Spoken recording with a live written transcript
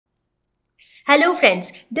Hello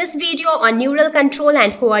friends, this video on neural control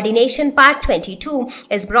and coordination part 22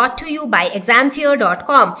 is brought to you by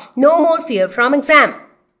examfear.com. No more fear from exam.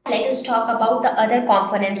 Let us talk about the other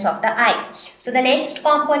components of the eye. So the next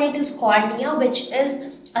component is cornea, which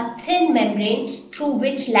is a thin membrane through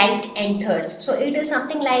which light enters. So it is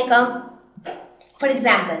something like for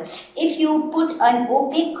example, if you put an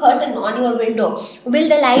opaque curtain on your window, will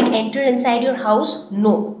the light enter inside your house?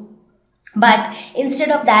 No. But instead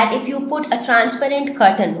of that, if you put a transparent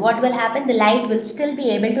curtain, what will happen? The light will still be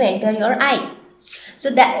able to enter your eye.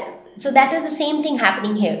 So that is the same thing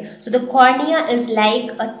happening here. So the cornea is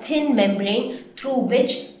like a thin membrane through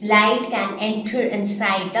which light can enter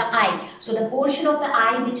inside the eye. So the portion of the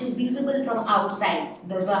eye which is visible from outside, so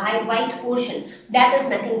the white portion, that is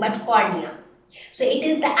nothing but cornea. So it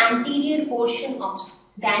is the anterior portion of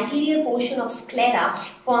sclera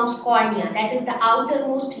forms cornea, that is the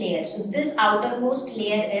outermost layer. So this outermost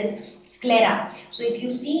layer is sclera. So if you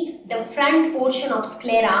see the front portion of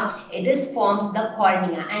sclera, this forms the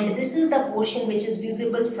cornea, and this is the portion which is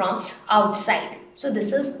visible from outside. So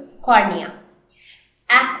this is cornea.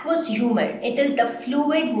 Aqueous humor, it is the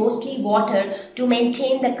fluid, mostly water, to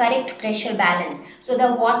maintain the correct pressure balance. So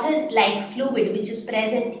the water-like fluid which is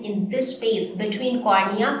present in this space between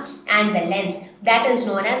cornea and the lens, that is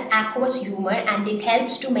known as aqueous humor, and it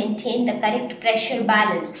helps to maintain the correct pressure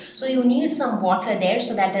balance. So you need some water there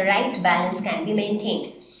so that the right balance can be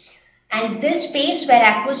maintained. And this space where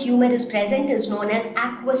aqueous humor is present is known as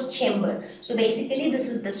aqueous chamber. So basically this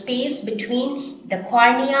is the space between the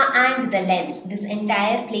cornea and the lens. This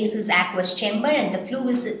entire place is aqueous chamber, and the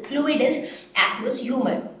fluid is aqueous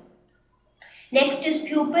humor. Next is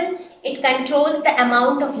pupil. It controls the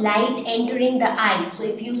amount of light entering the eye. So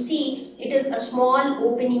if you see, it is a small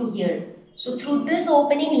opening here. So through this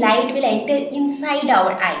opening, light will enter inside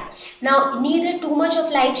our eye. Now neither too much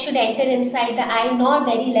of light should enter inside the eye, nor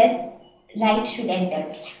very less light should enter.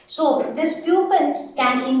 So this pupil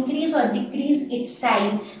can increase or decrease its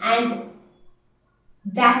size, and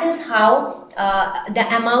that is how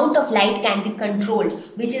the amount of light can be controlled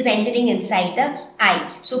which is entering inside the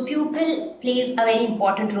eye. So pupil plays a very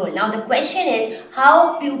important role. Now the question is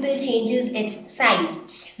how pupil changes its size.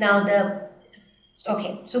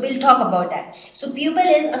 So we'll talk about that. So pupil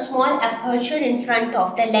is a small aperture in front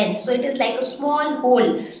of the lens. So it is like a small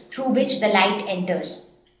hole through which the light enters.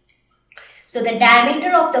 So the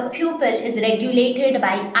diameter of the pupil is regulated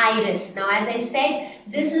by iris. Now as I said,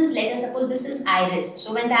 this is, let us suppose this is iris.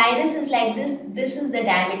 So when the iris is like this, this is the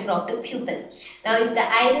diameter of the pupil. Now if the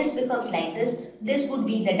iris becomes like this would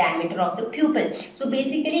be the diameter of the pupil. So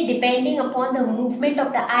basically depending upon the movement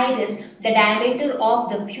of the iris, the diameter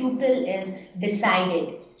of the pupil is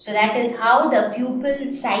decided. So that is how the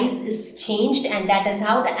pupil size is changed, and that is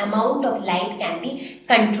how the amount of light can be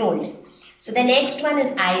controlled. So the next one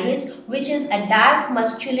is iris, which is a dark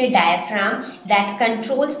muscular diaphragm that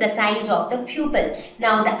controls the size of the pupil.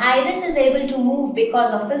 Now the iris is able to move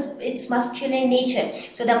because of its muscular nature.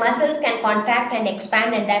 So the muscles can contract and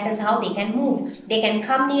expand, and that is how they can move. They can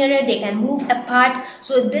come nearer, they can move apart.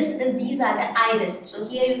 So these are the iris. So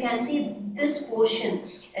here you can see this portion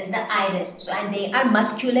is the iris. So and they are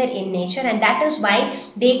muscular in nature, and that is why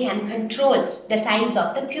they can control the size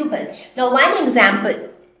of the pupil. Now one example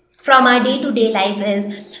from our day-to-day life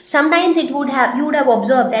is, sometimes you would have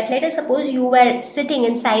observed that, let us suppose you were sitting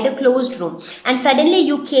inside a closed room and suddenly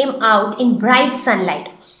you came out in bright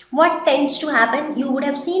sunlight. What tends to happen? You would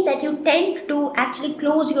have seen that you tend to actually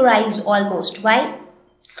close your eyes almost. Why?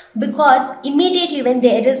 Because immediately when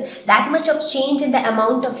there is that much of change in the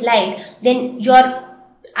amount of light, then your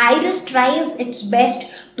iris tries its best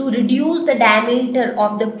to reduce the diameter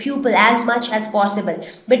of the pupil as much as possible.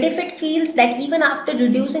 But if it feels that even after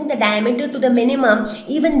reducing the diameter to the minimum,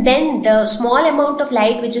 even then the small amount of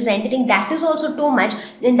light which is entering, that is also too much,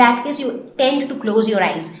 in that case you tend to close your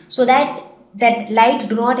eyes so that light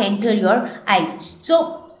do not enter your eyes.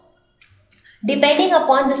 So depending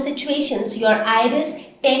upon the situations, your iris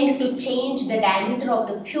tend to change the diameter of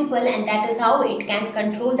the pupil, and that is how it can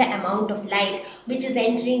control the amount of light which is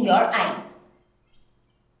entering your eye.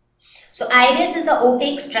 So iris is an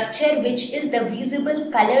opaque structure which is the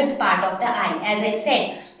visible colored part of the eye. As I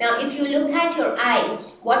said, now if you look at your eye,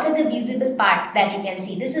 what are the visible parts that you can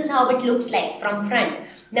see? This is how it looks like from front.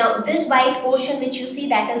 Now this white portion which you see,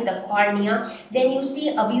 that is the cornea. Then you see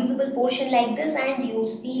a visible portion like this, and you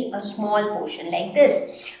see a small portion like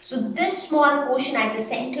this. So this small portion at the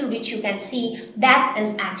center which you can see, that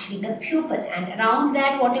is actually the pupil, and around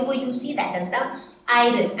that whatever you see, that is the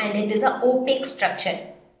iris, and it is an opaque structure.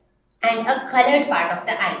 and a colored part of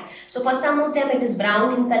the eye. So for some of them it is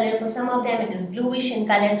brown in color, for some of them it is bluish in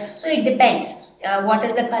color. So it depends what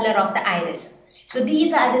is the color of the iris. So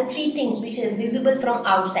these are the three things which are visible from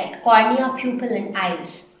outside: cornea, pupil and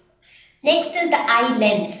iris. Next is the eye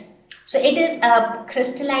lens. So it is a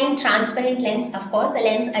crystalline transparent lens. Of course, the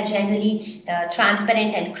lenses are generally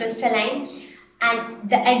transparent and crystalline. And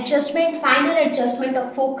the final adjustment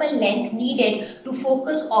of focal length needed to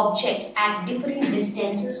focus objects at different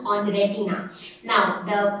distances on the retina. Now,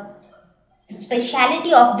 the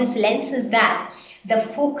speciality of this lens is that the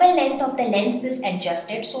focal length of the lens is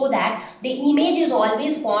adjusted so that the image is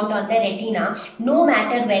always formed on the retina, no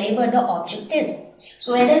matter wherever the object is.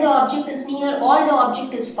 So whether the object is near or the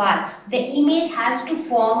object is far, the image has to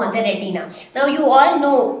form on the retina. Now you all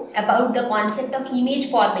know about the concept of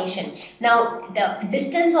image formation. Now the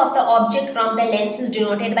distance of the object from the lens is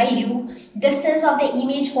denoted by U, distance of the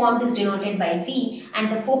image formed is denoted by V,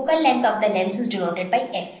 and the focal length of the lens is denoted by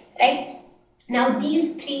F, right? Now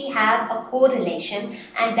these three have a correlation,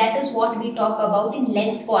 and that is what we talk about in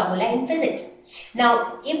lens formula in physics.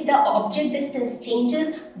 Now if the object distance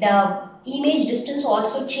changes, the image distance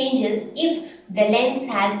also changes if the lens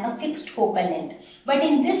has a fixed focal length. But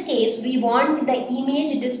in this case, we want the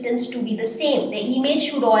image distance to be the same. The image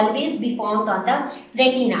should always be formed on the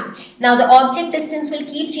retina. Now the object distance will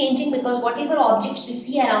keep changing because whatever objects we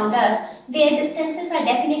see around us, their distances are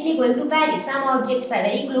definitely going to vary. Some objects are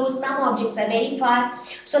very close, some objects are very far.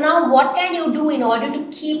 So now what can you do in order to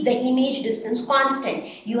keep the image distance constant?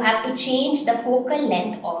 You have to change the focal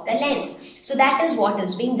length of the lens. So that is what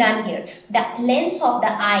is being done here. The lens of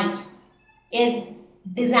the eye is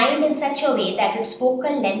designed in such a way that its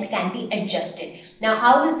focal length can be adjusted. Now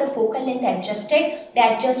how is the focal length adjusted?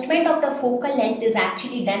 The adjustment of the focal length is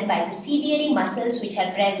actually done by the ciliary muscles which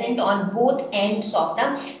are present on both ends of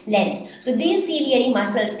the lens. So these ciliary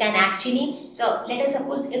muscles can actually, so let us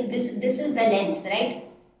suppose if this is the lens, right?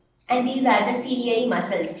 And these are the ciliary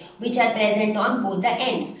muscles which are present on both the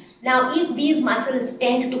ends. Now if these muscles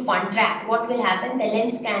tend to contract, what will happen? The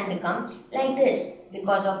lens can become like this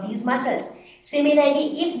because of these muscles.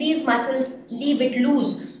 Similarly, if these muscles leave it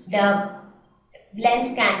loose, the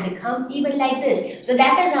lens can become even like this. So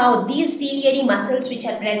that is how these ciliary muscles which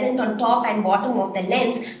are present on top and bottom of the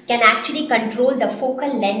lens can actually control the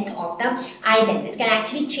focal length of the eye lens. It can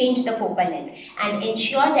actually change the focal length and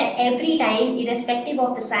ensure that every time, irrespective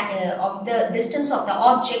of the distance of the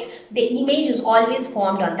object, the image is always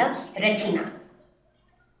formed on the retina.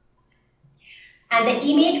 And the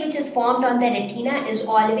image which is formed on the retina is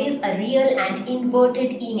always a real and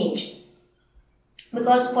inverted image.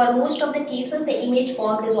 Because for most of the cases, the image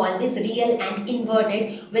formed is always real and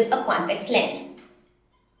inverted with a convex lens.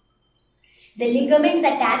 The ligaments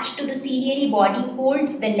attached to the ciliary body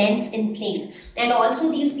holds the lens in place, and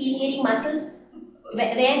also these ciliary muscles,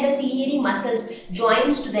 where the ciliary muscles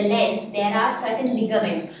joins to the lens, there are certain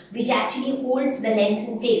ligaments which actually holds the lens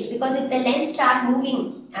in place, because if the lens start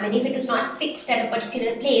moving, if it is not fixed at a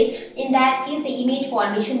particular place, in that case the image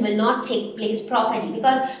formation will not take place properly,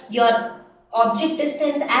 because your object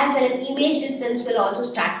distance as well as image distance will also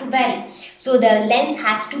start to vary. So the lens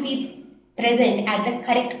has to be present at the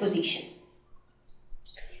correct position.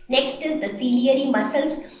 Next is the ciliary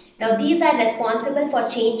muscles. Now these are responsible for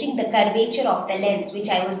changing the curvature of the lens, which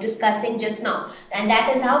I was discussing just now, and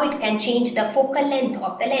that is how it can change the focal length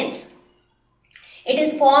of the lens. It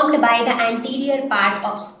is formed by the anterior part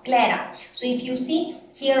of sclera. So if you see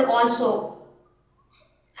here also,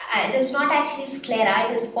 it is not actually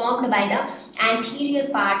sclera, it is formed by the anterior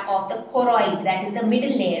part of the choroid, that is the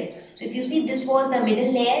middle layer. So if you see, this was the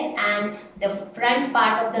middle layer, and the front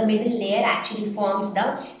part of the middle layer actually forms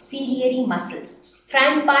the ciliary muscles.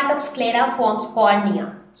 Front part of sclera forms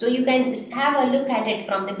cornea. So you can have a look at it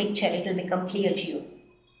from the picture, it will become clear to you.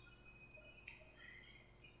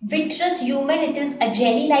 Vitreous humor, it is a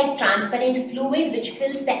jelly-like transparent fluid which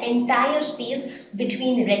fills the entire space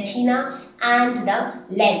between retina and the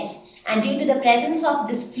lens. And due to the presence of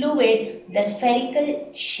this fluid, the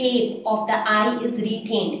spherical shape of the eye is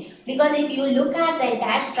retained. Because if you look at the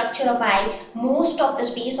entire structure of eye, most of the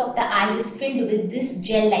space of the eye is filled with this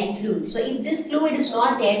gel-like fluid. So if this fluid is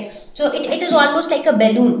not there, so it is almost like a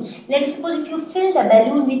balloon. Let us suppose if you fill the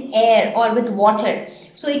balloon with air or with water,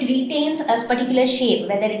 so it retains a particular shape,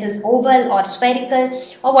 whether it is oval or spherical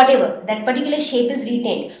or whatever, that particular shape is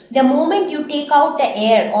retained. The moment you take out the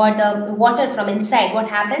air or the water from inside, what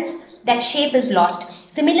happens? That shape is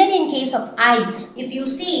lost. Similarly, in case of eye, if you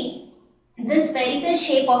see, The spherical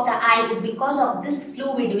shape of the eye is because of this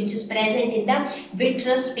fluid which is present in the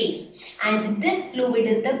vitreous space, and this fluid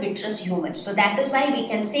is the vitreous humor. So that is why we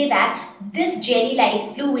can say that this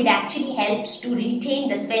jelly-like fluid actually helps to retain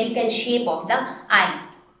the spherical shape of the eye.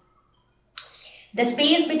 The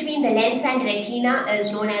space between the lens and retina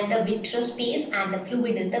is known as the vitreous space, and the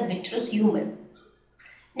fluid is the vitreous humor.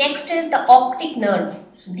 Next is the optic nerve.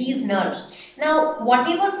 So these nerves. Now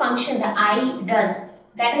whatever function the eye does,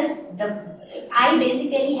 that is, the eye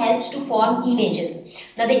basically helps to form images.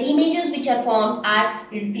 Now the images which are formed are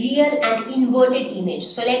real and inverted image.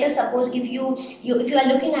 So let us suppose if you are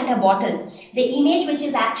looking at a bottle, the image which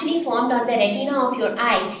is actually formed on the retina of your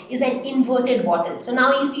eye is an inverted bottle. So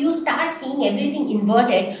now if you start seeing everything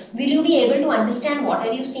inverted, will you be able to understand what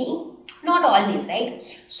are you seeing? Not always, right?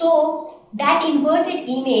 So that inverted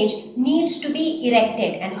image needs to be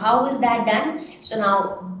erected, and how is that done? So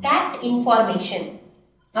now that information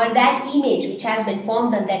or that image which has been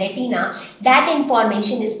formed on the retina, that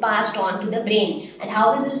information is passed on to the brain. And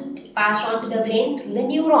how is it passed on to the brain? Through the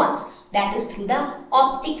neurons, that is through the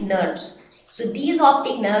optic nerves. So these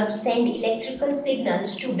optic nerves send electrical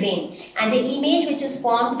signals to brain, and the image which is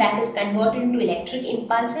formed, that is converted into electric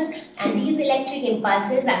impulses, and these electric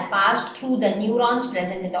impulses are passed through the neurons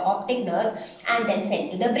present in the optic nerve and then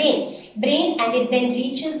sent to the brain, and it then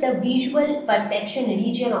reaches the visual perception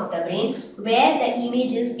region of the brain where the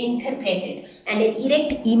image is interpreted, and an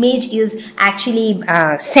erect image is actually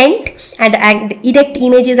sent, and erect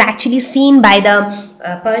image is actually seen by the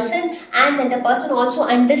person, and then the person also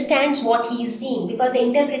understands what he is seeing because the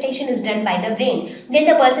interpretation is done by the brain. Then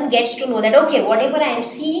the person gets to know that, okay, whatever I am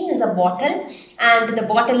seeing is a bottle and the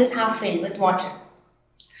bottle is half filled with water.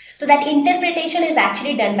 So that interpretation is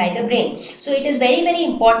actually done by the brain. So it is very, very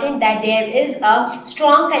important that there is a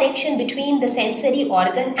strong connection between the sensory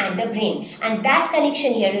organ and the brain, and that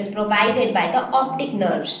connection here is provided by the optic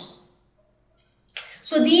nerves.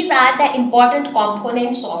 So these are the important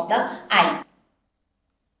components of the eye.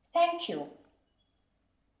 Thank you.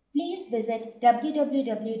 Please visit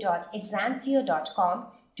www.examfear.com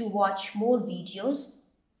to watch more videos,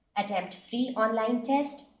 attempt free online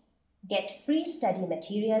test, get free study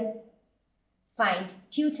material, find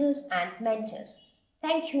tutors and mentors.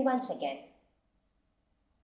 Thank you once again.